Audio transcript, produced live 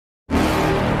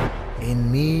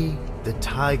In me, the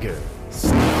tiger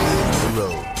sniffs the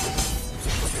road.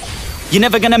 You're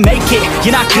never gonna make it,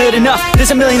 you're not good enough.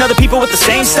 There's a million other people with the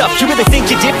same stuff. You really think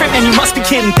you're different? Man, you must be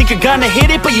kidding. Think you're gonna hit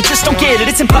it, but you just don't get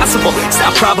it. It's impossible, it's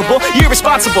not probable, you're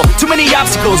irresponsible. Too many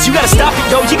obstacles, you gotta stop it,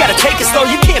 yo. You gotta take it slow,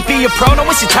 you can't be a pro. Don't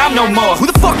waste your time no more. Who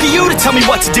the fuck are you to tell me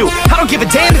what to do? I don't give a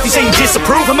damn if you say you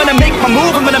disapprove. I'm gonna make my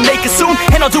move, I'm gonna make it soon.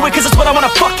 And I'll do it cause it's what I wanna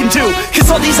fucking do.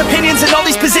 Cause all these opinions and all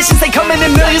these positions, they come in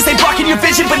millions, they blocking your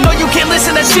vision. But no, you can't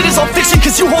listen, that shit is all fiction.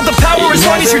 Cause you hold the power as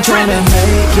long as you're dreaming.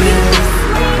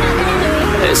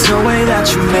 There's no way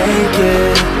that you make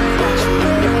it,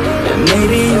 and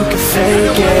maybe you can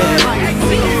fake it,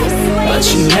 but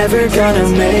you're never gonna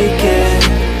make it.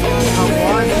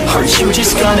 Aren't you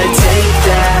just gonna take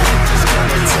that?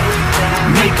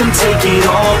 Make them take it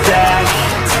all back.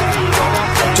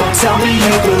 Don't tell me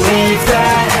you believe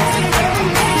that.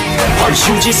 Aren't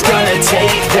you just gonna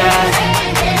take that?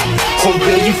 Or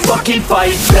will you fucking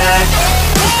fight back?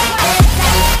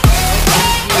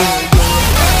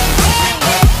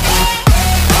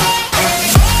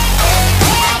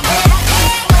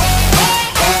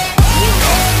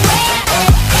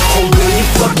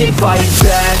 Fucking fight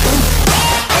back.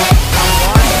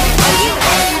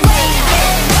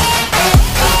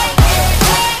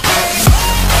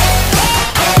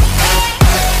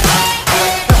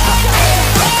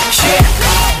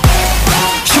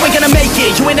 You ain't gonna make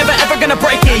it, you ain't never ever gonna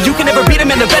break it. You can never beat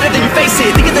them and they're better than you face it.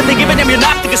 Thinking that they give a damn, you're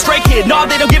not thinking straight, kid. No,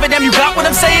 they don't give a damn, you got what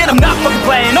I'm saying? I'm not fucking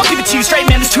playing, I'll give it to you straight,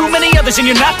 man. There's too many others and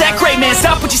you're not that great, man.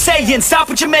 Stop what you're saying, stop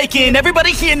what you're making.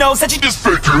 Everybody here knows that you just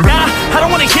faking. Nah, I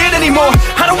don't wanna hear it anymore,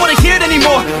 I don't wanna hear it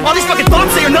anymore. All these fucking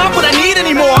thoughts, they are not what I need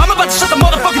anymore. I'm about to shut the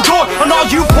motherfucking door on all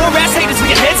you poor ass haters with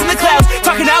your heads in the clouds,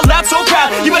 talking out loud so proud.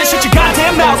 You better shut your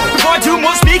goddamn mouth before I do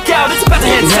more, speak out. It's about to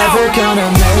head south. You're never gonna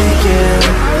make it.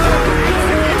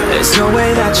 There's no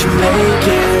way that you make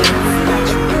it,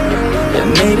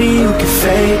 and maybe you can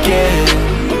fake it,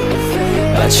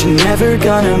 but you're never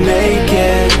gonna make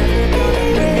it.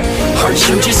 Aren't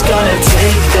you just gonna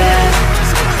take that?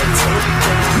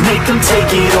 Make them take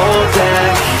it all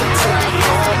back.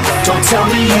 Don't tell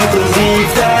me you believe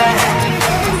that.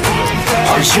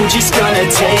 Aren't you just gonna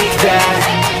take that?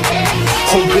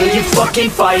 Or will you fucking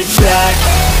fight back?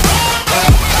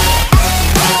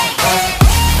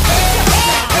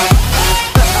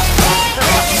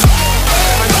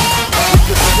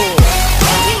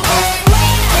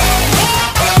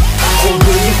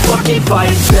 Fucking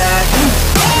fight back.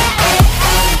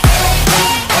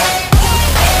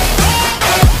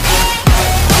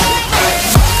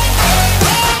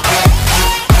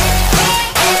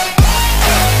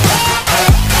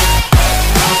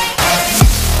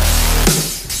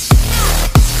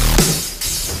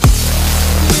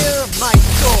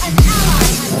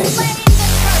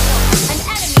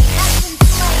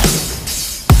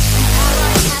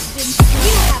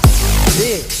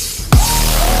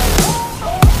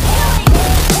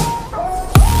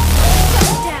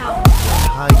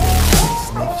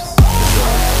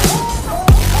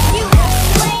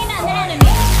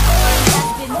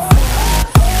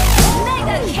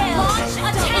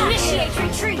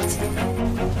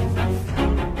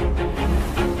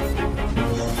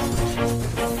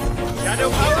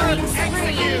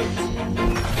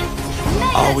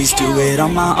 Always do it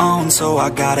on my own, so I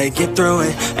gotta get through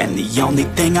it. And the only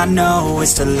thing I know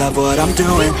is to love what I'm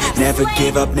doing. Never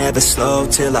give up, never slow,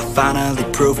 till I finally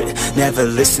prove it. Never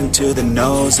listen to the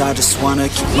no's, I just wanna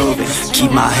keep moving.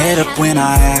 Keep my head up when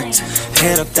I act,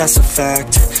 head up, that's a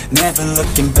fact. Never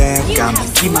looking back, I'ma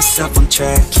keep myself on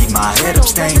track. Keep my head up,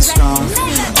 staying strong,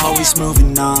 always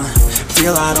moving on.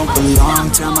 Feel I don't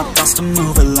belong, tell my thoughts to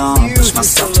move along. Push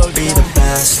myself to be the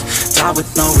best, die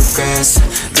with no regrets.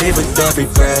 Live with every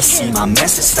breath, see my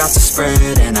message start to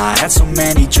spread. And I had so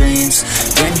many dreams,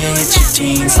 when you hit your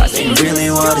teens, life ain't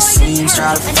really what it seems.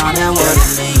 Try to find out what it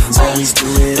means, always do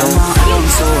it on my own,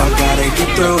 so I gotta get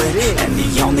through it. And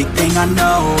the only thing I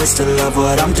know is to love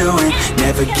what I'm doing.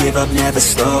 Never give up, never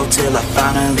slow, till I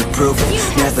finally prove it.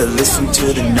 Never listen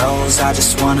to the no's, I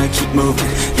just wanna keep moving.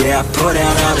 Yeah, I put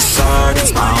out all this art,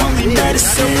 it's my only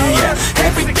medicine. Yeah,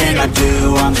 everything I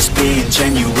do, I'm just being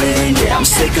genuine. Yeah, I'm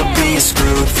sick of being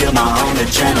screwed, feel my own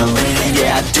adrenaline.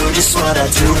 Yeah, I do just what I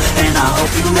do, and I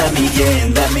hope you let me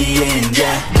in,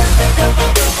 yeah.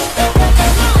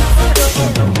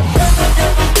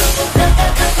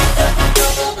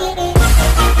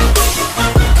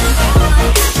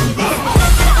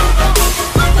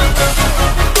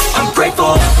 I'm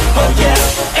grateful, oh yeah,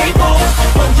 able,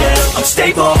 oh yeah, I'm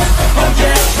stable, oh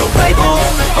yeah, no label,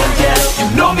 oh yeah, you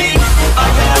know me, I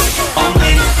have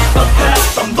only a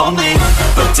path, I'm lonely,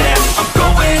 but damn, I'm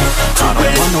going to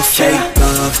win. no fake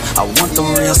love, I want the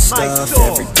real stuff.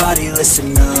 Everybody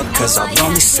listen up, cause I'll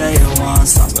only say it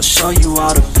once. I'm gonna show you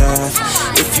all the path.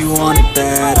 If you want it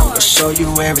bad, I'm gonna show you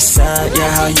where it's at.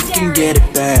 Yeah, how you can get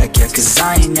it back. Yeah, cause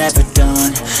I ain't never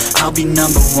done. I'll be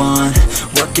number one,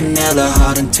 working hella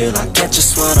hard until I get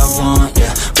just what I want.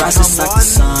 Yeah, rises like the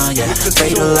sun, yeah,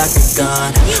 fatal like a gun.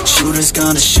 Shooters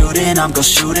gonna shoot and I'm gonna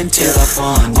shoot until I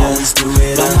won. Yeah, always do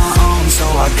it on my own, so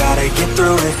I gotta get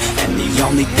through it. And the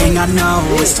only thing I know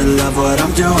is to love what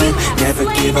I'm doing. Never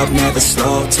give up, never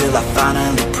slow, till I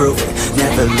finally prove it.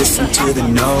 Never listen to the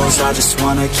no's, I just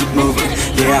wanna keep moving.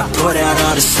 Yeah, I put out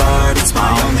all this art, it's my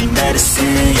only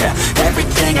medicine. Yeah,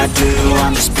 everything I do,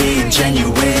 I'm just being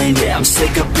genuine. Yeah, I'm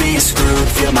sick of being screwed,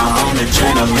 feel my own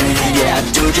adrenaline. Yeah,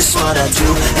 I do just what I do,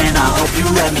 and I hope you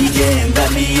let me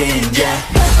in, yeah.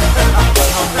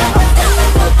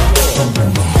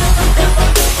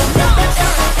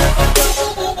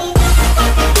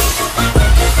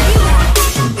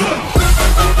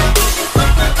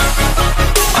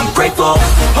 I'm grateful,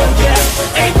 oh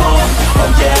yeah, able,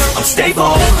 oh yeah, I'm stable,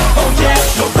 oh yeah,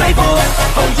 no label,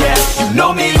 oh yeah, you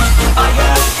know me, I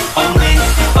have only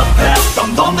a path,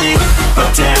 I'm lonely,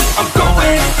 but damn, I'm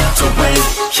going to win,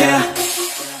 yeah.